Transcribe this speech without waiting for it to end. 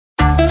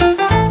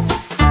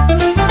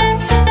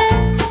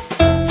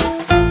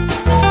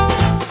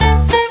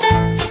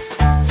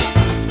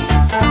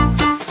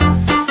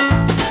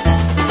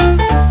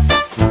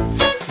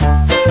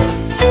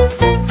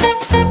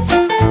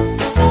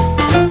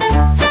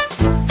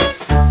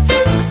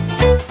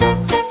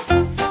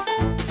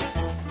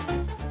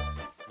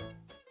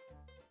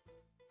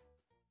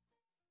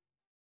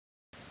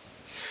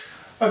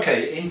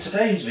Okay, in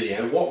today's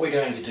video what we're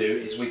going to do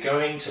is we're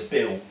going to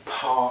build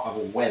part of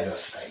a weather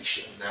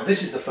station. Now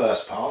this is the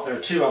first part. There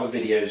are two other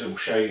videos that will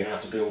show you how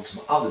to build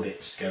some other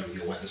bits to go with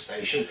your weather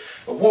station.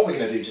 But what we're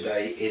going to do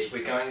today is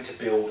we're going to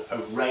build a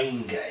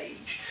rain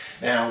gauge.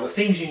 Now the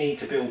things you need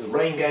to build the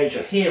rain gauge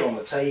are here on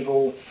the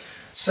table.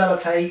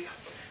 Sellotape,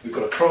 we've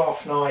got a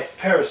craft knife,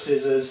 a pair of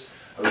scissors,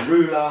 a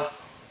ruler,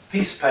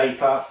 piece of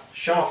paper,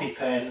 Sharpie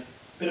pen,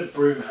 a bit of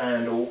broom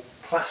handle,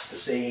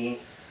 plasticine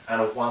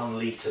and a 1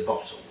 litre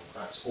bottle.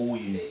 That's all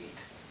you need.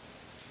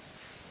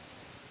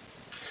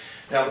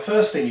 Now the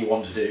first thing you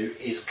want to do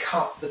is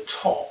cut the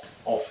top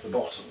off the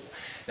bottle.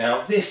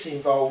 Now this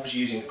involves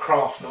using a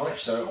craft knife,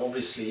 so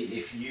obviously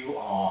if you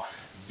are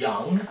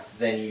young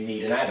then you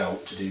need an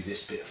adult to do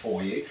this bit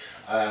for you,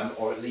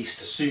 or at least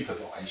to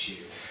supervise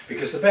you,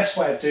 because the best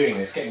way of doing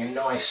this, getting a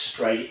nice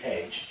straight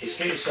edge, is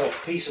get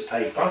yourself a piece of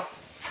paper,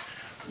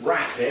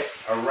 wrap it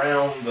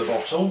around the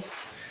bottle.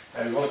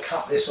 And we want to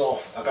cut this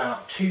off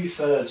about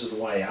 2/3 of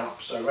the way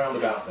up, so around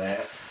about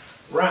there.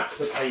 Wrap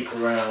the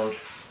paper around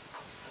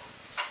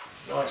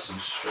nice and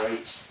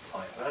straight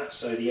like that,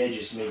 so the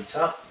edges meet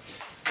up.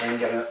 Then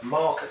get a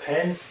marker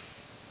pen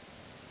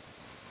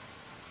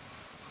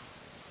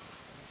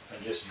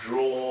and just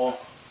draw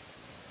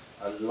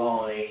a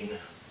line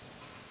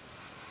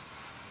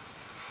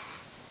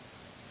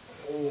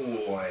all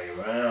the way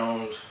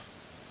around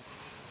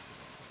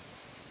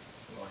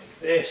like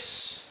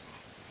this.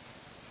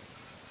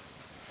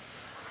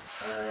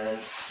 And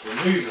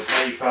remove the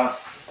paper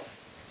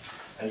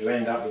and you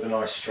end up with a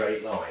nice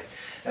straight line.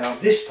 Now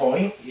at this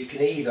point you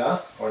can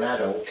either, or an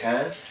adult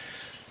can,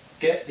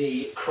 get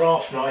the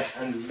craft knife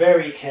and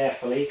very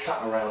carefully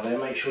cut around there.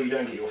 Make sure you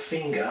don't get your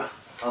finger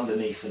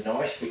underneath the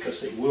knife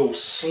because it will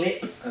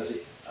slip as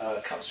it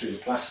cuts through the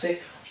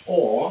plastic,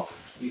 or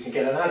you can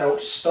get an adult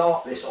to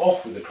start this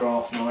off with the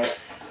craft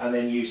knife and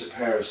then use a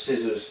pair of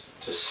scissors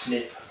to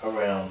snip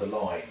around the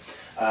line.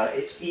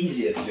 It's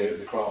easier to do it with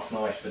the craft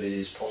knife, but it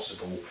is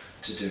possible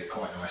to do it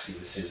quite nicely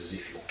with scissors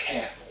if you're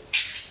careful.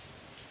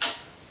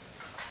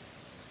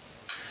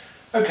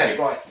 Okay,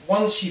 right,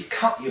 once you've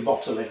cut your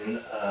bottle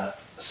in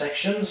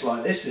sections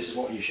like this is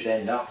what you should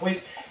end up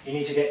with. You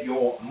need to get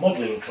your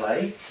modelling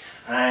clay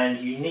and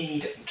you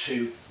need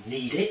to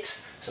knead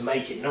it to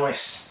make it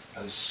nice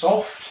and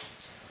soft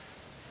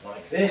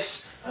like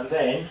this, and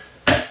then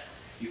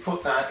you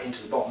put that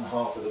into the bottom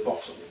half of the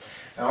bottle.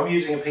 Now I'm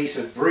using a piece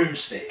of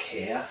broomstick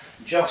here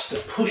just to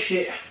push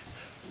it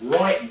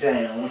right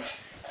down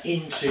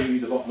into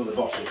the bottom of the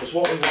bottle, because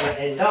what we want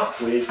to end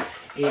up with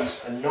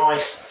is a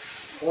nice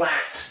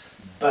flat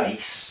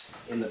base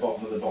in the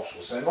bottom of the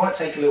bottle. So it might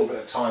take a little bit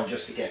of time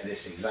just to get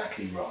this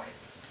exactly right.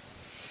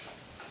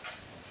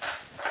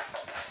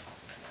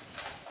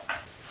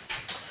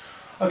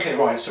 Okay,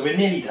 right, so we're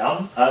nearly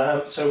done.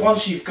 So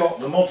once you've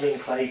got the modelling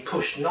clay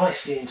pushed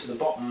nicely into the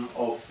bottom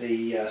of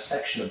the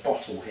section of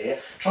bottle here,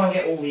 try and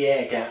get all the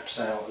air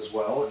gaps out as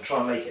well and try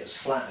and make it as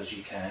flat as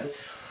you can.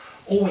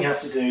 All we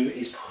have to do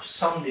is put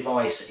some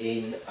device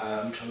in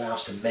to allow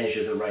us to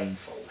measure the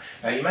rainfall.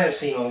 Now you may have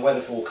seen on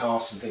weather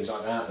forecasts and things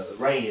like that that the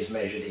rain is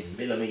measured in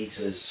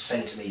millimetres,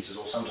 centimetres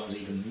or sometimes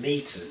even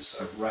metres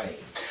of rain.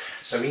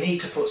 So we need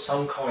to put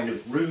some kind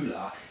of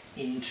ruler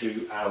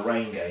into our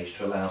rain gauge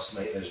to allow us to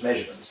make those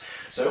measurements.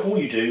 So all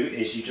you do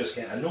is you just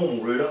get a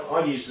normal ruler.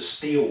 I've used a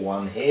steel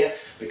one here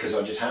because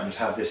I just happen to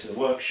have this in the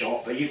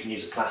workshop, but you can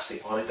use a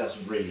plastic one, it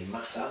doesn't really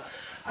matter.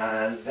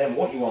 And then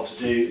what you want to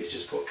do is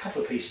just put a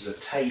couple of pieces of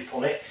tape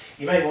on it.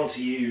 You may want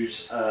to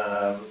use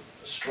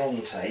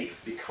strong tape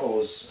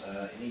because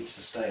it needs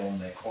to stay on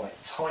there quite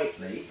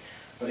tightly,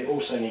 but it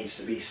also needs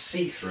to be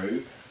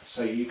see-through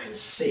so you can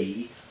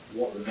see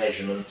what the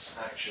measurements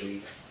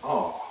actually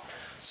are.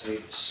 So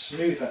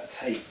smooth that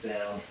tape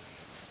down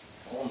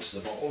onto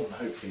the bottle and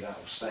hopefully that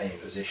will stay in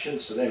position.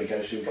 So there we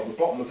go, so we've got the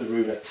bottom of the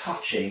ruler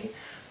touching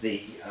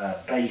the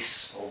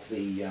base of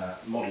the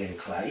modelling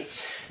clay.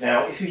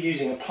 Now if you're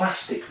using a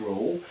plastic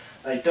rule,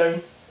 they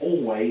don't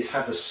always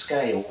have the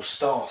scale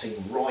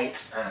starting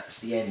right at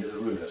the end of the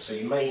ruler, so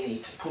you may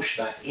need to push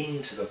that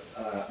into the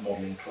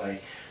modelling clay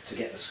to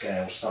get the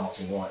scale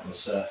starting right on the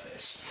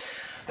surface.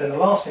 Then the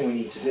last thing we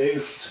need to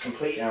do to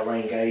complete our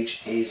rain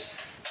gauge is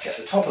get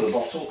the top of the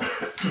bottle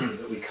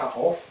that we cut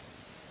off,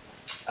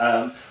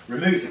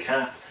 remove the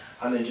cap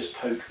and then just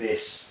poke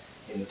this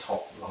in the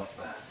top like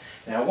that.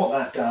 Now what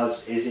that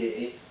does is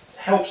it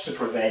helps to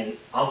prevent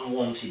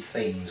unwanted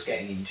things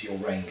getting into your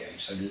rain gauge,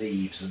 so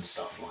leaves and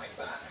stuff like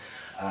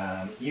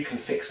that. You can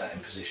fix that in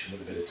position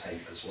with a bit of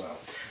tape as well.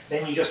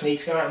 Then you just need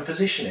to go out and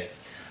position it.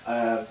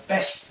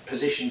 Best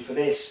position for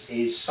this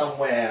is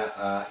somewhere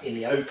in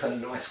the open,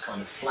 nice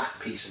kind of flat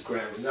piece of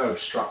ground with no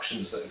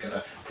obstructions that are going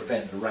to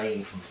prevent the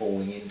rain from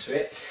falling into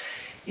it.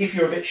 If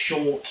you're a bit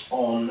short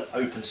on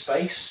open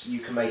space, you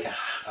can make a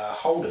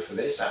holder for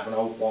this out of an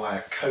old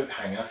wire coat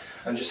hanger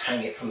and just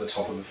hang it from the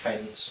top of a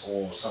fence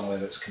or somewhere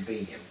that's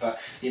convenient. But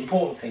the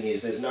important thing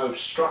is there's no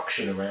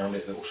obstruction around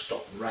it that will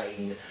stop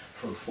rain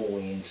from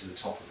falling into the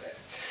top of it.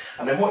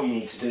 And then what you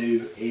need to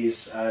do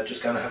is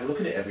just go and have a look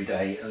at it every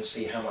day and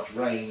see how much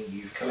rain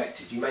you've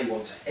collected. You may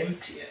want to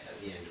empty it at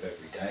the end of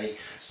every day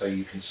so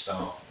you can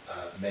start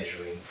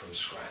measuring from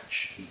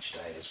scratch each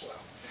day as well.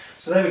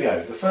 So there we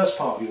go, the first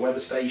part of your weather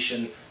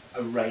station,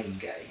 a rain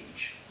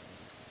gauge.